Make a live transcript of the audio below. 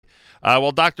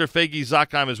Well, Dr. Fagi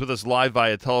Zakheim is with us live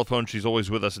via telephone. She's always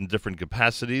with us in different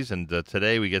capacities, and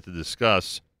today we get to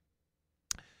discuss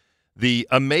the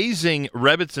amazing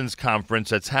Rebbitzins Conference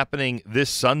that's happening this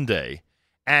Sunday.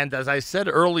 And as I said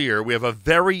earlier, we have a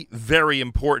very, very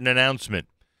important announcement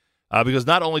because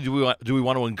not only do we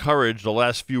want to encourage the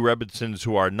last few Rebbitzins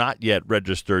who are not yet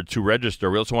registered to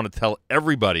register, we also want to tell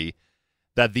everybody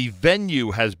that the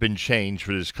venue has been changed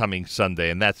for this coming Sunday,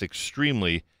 and that's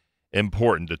extremely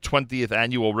important. The 20th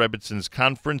Annual Rebbitzins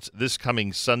Conference this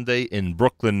coming Sunday in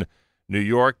Brooklyn, New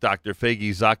York. Dr. Fagi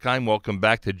Zakheim, welcome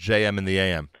back to JM in the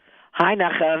AM. Hi,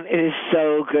 Nachum. It is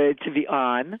so good to be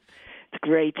on. It's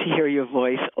great to hear your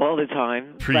voice all the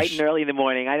time, bright and early in the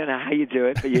morning. I don't know how you do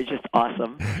it, but you're just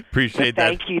awesome. Appreciate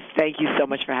that. Thank you so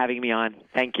much for having me on.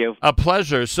 Thank you. A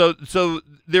pleasure. So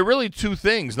there are really two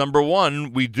things. Number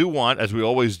one, we do want, as we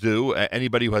always do,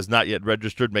 anybody who has not yet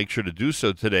registered, make sure to do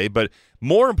so today. But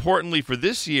more importantly for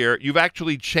this year, you've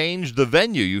actually changed the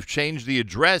venue. You've changed the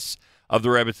address of the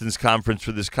Rebbitzins Conference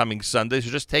for this coming Sunday. So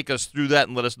just take us through that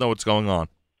and let us know what's going on.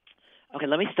 Okay,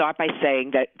 let me start by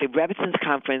saying that the Rebbitzins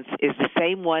Conference is the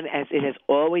same one as it has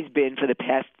always been for the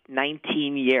past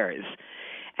 19 years.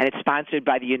 And it's sponsored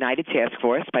by the United Task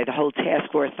Force, by the whole task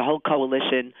force, the whole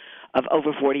coalition of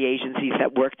over 40 agencies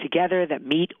that work together, that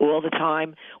meet all the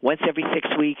time, once every 6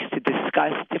 weeks, to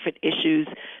discuss different issues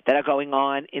that are going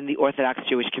on in the Orthodox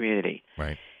Jewish community.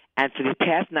 Right. And for the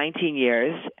past 19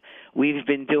 years, we've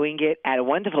been doing it at a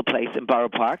wonderful place in Borough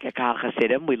Park at Kahal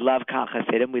Hasidim. We love Kahal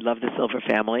Hasidim. We love the Silver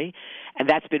family, and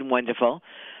that's been wonderful.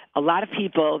 A lot of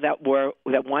people that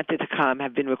wanted to come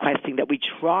have been requesting that we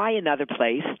try another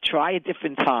place, try a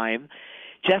different time,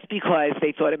 just because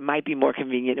they thought it might be more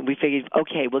convenient. And we figured,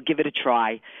 okay, we'll give it a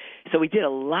try. So we did a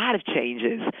lot of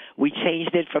changes. We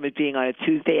changed it from it being on a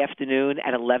Tuesday afternoon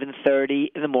at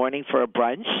 11:30 in the morning for a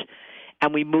brunch,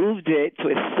 and we moved it to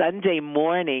a Sunday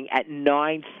morning at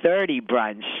 9:30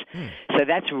 brunch. So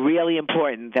that's really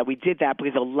important that we did that,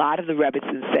 because a lot of the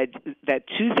Rebbitzins said that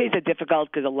Tuesdays are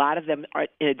difficult because a lot of them are,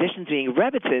 in addition to being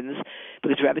Rebbitzins,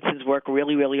 because Rebbitzins work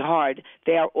really, really hard,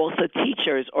 they are also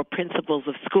teachers or principals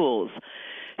of schools.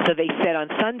 So they said on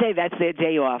Sunday, that's their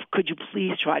day off. Could you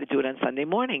please try to do it on Sunday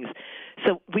mornings?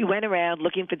 So we went around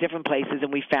looking for different places,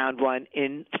 and we found one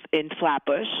in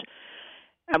Flatbush.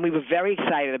 And we were very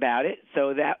excited about it.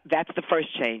 So that's the first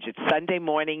change. It's Sunday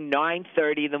morning,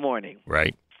 9:30 in the morning.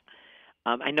 Right.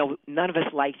 I know none of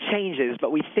us like changes,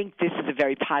 but we think this is a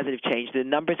very positive change. The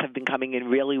numbers have been coming in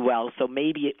really well, so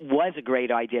maybe it was a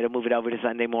great idea to move it over to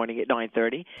Sunday morning at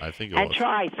 9:30. I think it and was.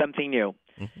 Try something new.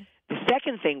 Mm-hmm. The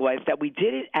second thing was that we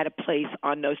did it at a place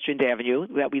on Nostrand Avenue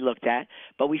that we looked at,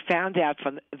 but we found out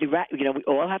from we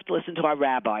all have to listen to our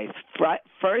rabbis.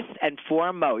 First and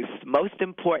foremost, most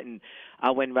important,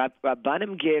 when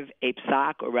Rabbanim give a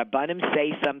psak or Rabbanim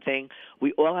say something,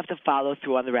 we all have to follow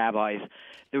through on the rabbis.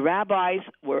 The rabbis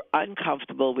were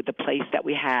uncomfortable with the place that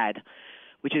we had,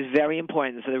 which is very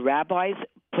important. So the rabbis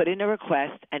put in a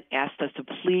request and asked us to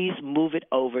please move it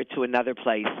over to another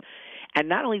place. And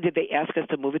not only did they ask us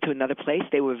to move it to another place,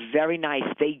 they were very nice.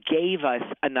 They gave us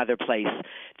another place.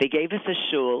 They gave us a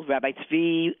shul, Rabbi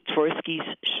Tzvi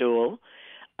Tversky's shul.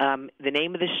 The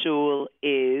name of the shul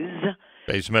is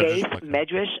Beis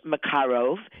Medrash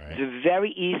Makarov. Right. It's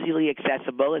very easily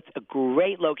accessible. It's a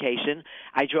great location.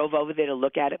 I drove over there to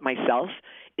look at it myself.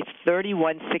 It's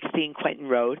 3116 Quentin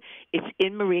Road. It's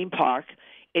in Marine Park.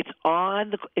 It's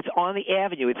on the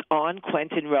avenue. It's on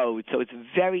Quentin Road, so it's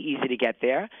very easy to get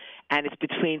there. And it's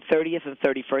between 30th and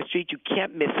 31st Street. You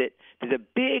can't miss it. There's a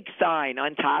big sign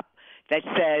on top that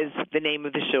says the name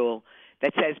of the shul,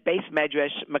 that says Beis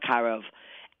Medrash Makarov.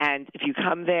 And if you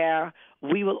come there,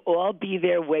 we will all be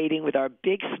there waiting with our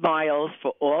big smiles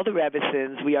for all the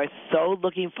Rebbitzins. We are so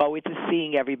looking forward to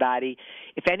seeing everybody.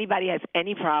 If anybody has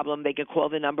any problem, they can call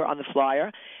the number on the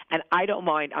flyer. And I don't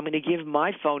mind. I'm going to give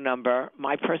my phone number,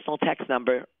 my personal text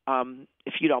number,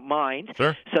 if you don't mind,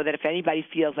 sure, so that if anybody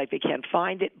feels like they can't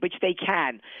find it, which they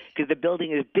can, because the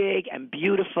building is big and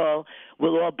beautiful,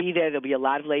 we'll all be there. There'll be a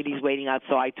lot of ladies waiting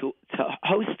outside to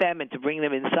host them and to bring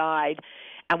them inside.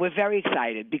 And we're very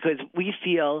excited because we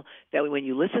feel that when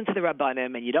you listen to the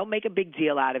Rabbanim and you don't make a big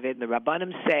deal out of it, and the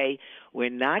Rabbanim say, we're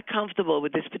not comfortable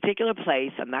with this particular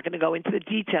place, I'm not going to go into the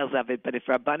details of it, but if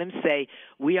Rabbanim say,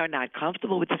 we are not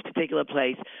comfortable with this particular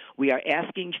place, we are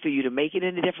asking for you to make it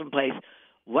in a different place,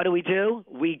 what do?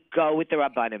 We go with the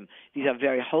Rabbanim. These are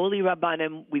very holy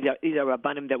Rabbanim. These are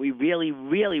Rabbanim that we really,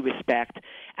 really respect.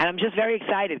 And I'm just very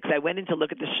excited because I went in to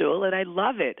look at the shul, and I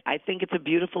love it. I think it's a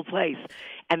beautiful place.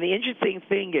 And the interesting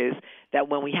thing is that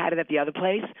when we had it at the other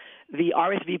place, the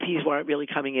RSVPs weren't really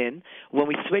coming in. When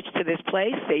we switched to this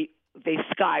place, they they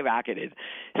skyrocketed.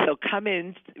 So come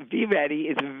in, be ready.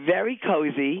 It's very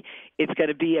cozy. It's going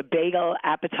to be a bagel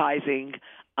appetizing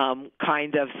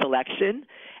kind of selection.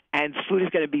 And food is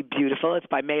going to be beautiful. It's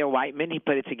by Mayor Whiteman. He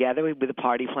put it together with a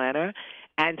party planner.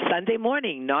 And Sunday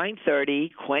morning,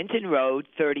 9:30, Quentin Road,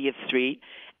 30th Street.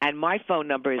 And my phone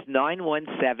number is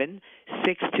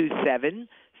 917-627-3626,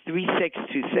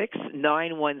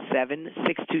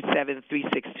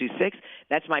 917-627-3626.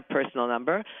 That's my personal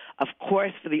number. Of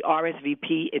course, for the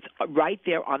RSVP, it's right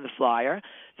there on the flyer.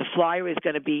 The flyer is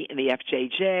going to be in the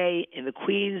FJJ, in the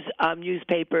Queens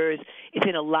newspapers. It's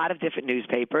in a lot of different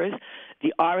newspapers.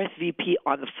 The RSVP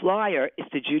on the flyer is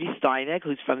to Judy Steinig,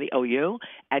 who's from the OU,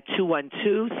 at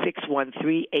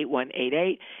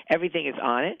 212-613-8188. Everything is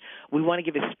on it. We want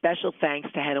to give a special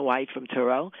thanks to Hannah White from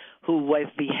Turo, who was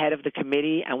the head of the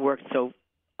committee and worked so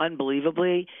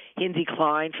unbelievably. Hindi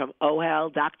Klein from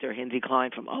OHEL, Dr. Hindi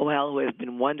Klein from OHEL, who has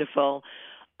been wonderful.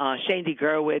 Shandy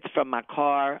Gerwitz from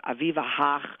Makar, Aviva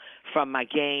Hach from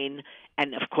Magain,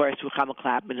 and, of course, Ruchama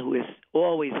Clapman, who is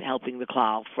always helping the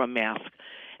Klal from Mask.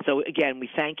 So, again, we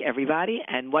thank everybody.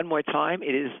 And one more time,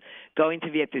 it is going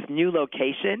to be at this new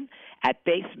location at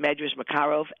Beis Medrash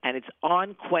Makarov, and it's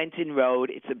on Quentin Road.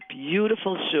 It's a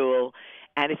beautiful shul,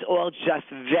 and it's all just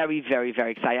very, very,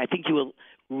 very exciting. I think you will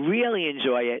really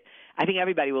enjoy it. I think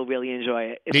everybody will really enjoy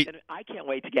it. I can't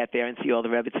wait to get there and see all the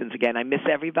Rebbitzins again. I miss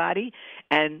everybody.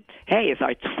 And, hey, it's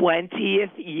our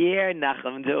 20th year,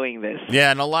 Nachum, doing this.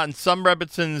 Yeah, and some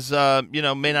Rebbitzins,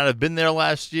 may not have been there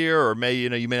last year, or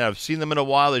you may not have seen them in a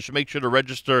while. They should make sure to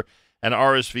register an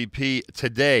RSVP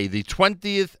today. The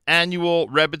 20th Annual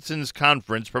Rebbitzins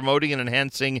Conference, promoting and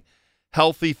enhancing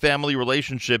healthy family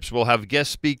relationships, will have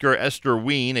guest speaker Esther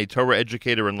Wien, a Torah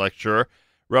educator and lecturer,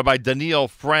 Rabbi Daniel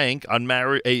Frank, a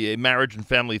marriage and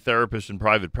family therapist in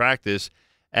private practice,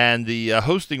 and the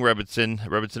hosting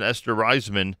Rebbitzin Esther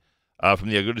Reisman from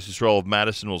the Agudas Yisrael of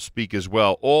Madison will speak as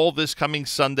well. All this coming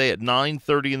Sunday at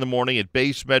 9:30 in the morning at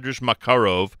Beis Medrash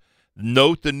Makarov.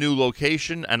 Note the new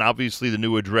location and obviously the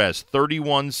new address,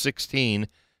 3116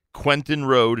 Quentin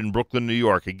Road in Brooklyn, New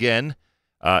York. Again,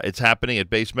 it's happening at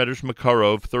Beis Medrash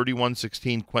Makarov,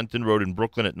 3116 Quentin Road in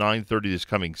Brooklyn at 9:30 this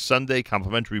coming Sunday.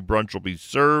 Complimentary brunch will be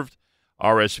served.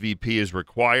 RSVP is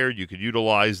required. You could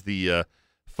utilize the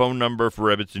phone number for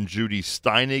Rebbitzin Judy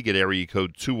Steinig at area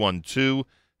code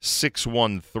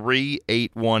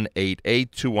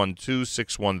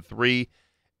 212-613-8188,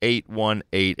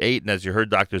 212-613-8188. And as you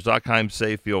heard Dr. Zakheim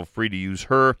say, feel free to use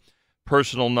her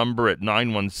personal number at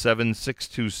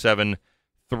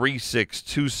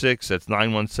 917-627-3626. That's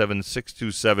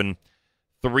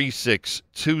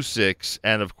 917-627-3626.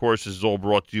 And, of course, this is all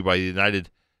brought to you by the United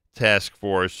Task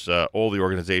Force, all the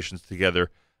organizations together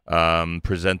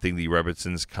presenting the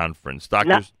Rebbitzins Conference.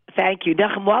 Doctors? Thank you.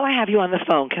 Nachum, while I have you on the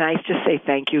phone, can I just say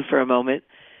thank you for a moment?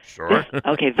 Sure.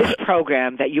 This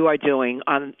program that you are doing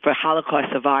for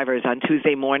Holocaust survivors on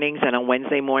Tuesday mornings and on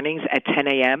Wednesday mornings at 10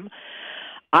 a.m.,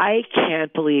 I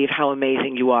can't believe how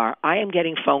amazing you are. I am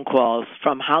getting phone calls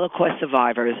from Holocaust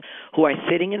survivors who are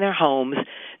sitting in their homes.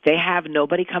 They have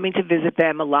nobody coming to visit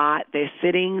them a lot. They're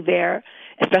sitting there,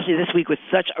 especially this week with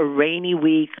such a rainy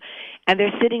week, and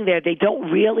they're sitting there. They don't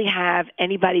really have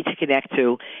anybody to connect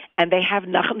to, and they have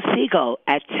Nachum Segal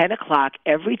at 10 o'clock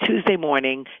every Tuesday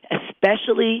morning,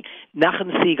 especially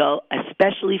Nachum Segal,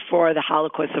 especially for the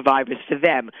Holocaust survivors, for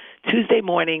them. Tuesday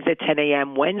mornings at 10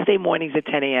 a.m., Wednesday mornings at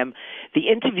 10 a.m. The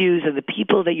interviews and the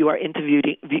people that you are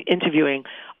interviewing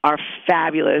are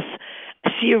fabulous.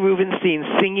 Shia Rubenstein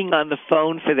singing on the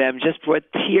phone for them just brought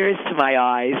tears to my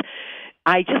eyes.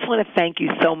 I just want to thank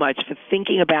you so much for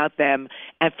thinking about them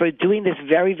and for doing this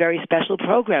very, very special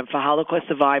program for Holocaust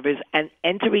survivors and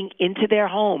entering into their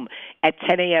home at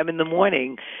 10 a.m. in the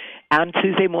morning on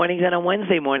Tuesday mornings and on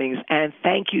Wednesday mornings. And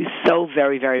thank you so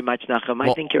very, very much, Nachum.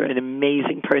 I think you're an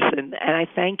amazing person, and I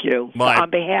thank you. On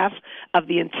behalf of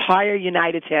the entire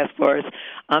United Task Force,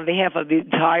 on behalf of the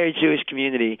entire Jewish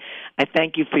community, I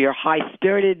thank you for your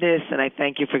high-spiritedness, and I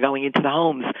thank you for going into the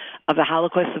homes of the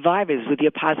Holocaust survivors with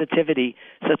your positivity.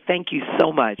 So thank you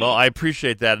so much. Well, I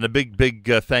appreciate that, and a big,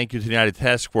 big thank you to the United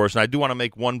Task Force. And I do want to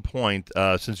make one point,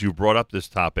 since you brought up this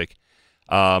topic.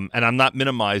 And I'm not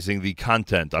minimizing the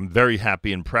content. I'm very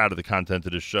happy and proud of the content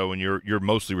of the show, and you're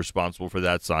mostly responsible for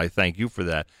that, so I thank you for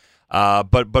that.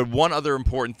 But one other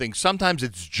important thing, sometimes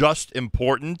it's just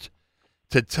important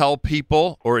to tell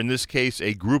people, or in this case,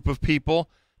 a group of people,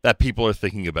 that people are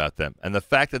thinking about them. And the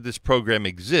fact that this program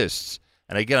exists,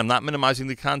 and again, I'm not minimizing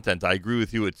the content. I agree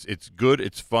with you. It's good,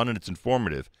 it's fun, and it's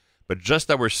informative. But just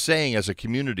that we're saying as a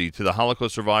community to the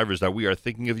Holocaust survivors that we are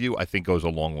thinking of you, I think goes a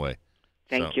long way.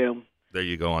 Thank you. There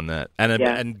you go on that. And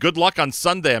Yeah. and good luck on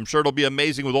Sunday. I'm sure it'll be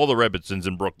amazing with all the Rebbitzins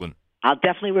in Brooklyn. I'll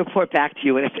definitely report back to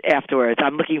you afterwards.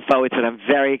 I'm looking forward to it. I'm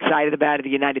very excited about it.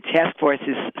 The United Task Force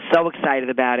is so excited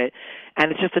about it.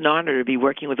 And it's just an honor to be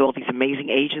working with all these amazing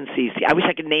agencies. I wish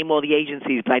I could name all the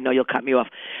agencies, but I know you'll cut me off.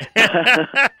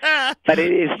 But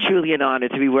it is truly an honor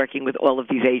to be working with all of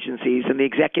these agencies. And the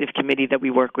executive committee that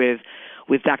we work with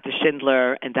Dr.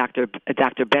 Schindler and Dr.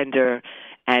 Bender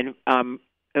and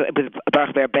with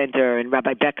Baruch Ber Bender and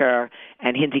Rabbi Becker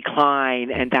and Hindi Klein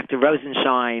and Dr.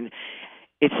 Rosenshine.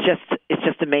 It's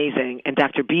just amazing. And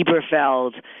Dr.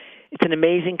 Bieberfeld, it's an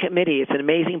amazing committee. It's an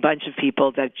amazing bunch of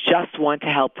people that just want to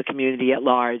help the community at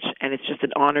large. And it's just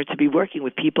an honor to be working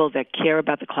with people that care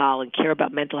about the klal and care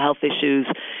about mental health issues.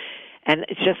 And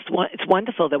it's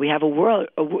wonderful that we have a world.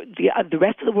 The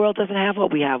rest of the world doesn't have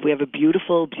what we have. We have a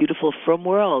beautiful, beautiful frum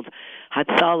world.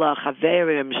 Hatzalah,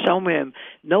 Chaverim, Shomrim.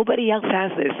 Nobody else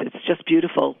has this. It's just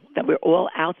beautiful that we're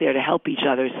all out there to help each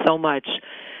other so much,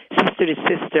 sister to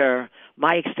sister.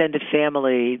 My extended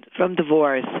family, from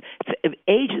divorce,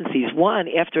 agencies, one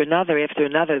after another,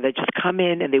 that just come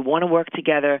in and they want to work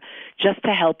together just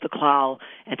to help the klal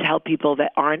and to help people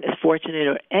that aren't as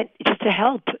fortunate, and just to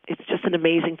help. It's just an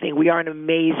amazing thing. We are an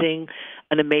amazing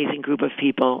group of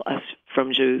people, us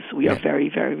from Jews. We are very,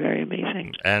 very, very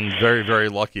amazing. And very, very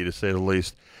lucky, to say the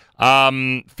least.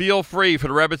 Feel free for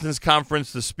the Rebbitzins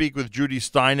Conference to speak with Judy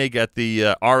Steinig at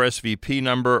the RSVP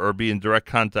number or be in direct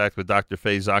contact with Dr.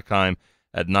 Faye Zakheim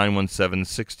at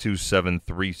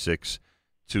 917-627-3626.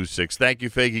 Thank you,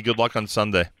 Faggy. Good luck on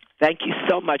Sunday. Thank you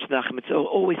so much, Nachum. It's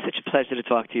always such a pleasure to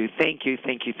talk to you. Thank you.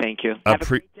 Have a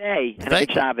great day and a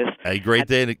good Shabbos. A great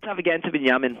day. Again to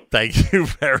Binyamin. Thank you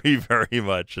very, very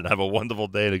much. And have a wonderful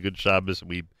day and a good Shabbos.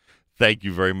 We thank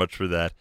you very much for that.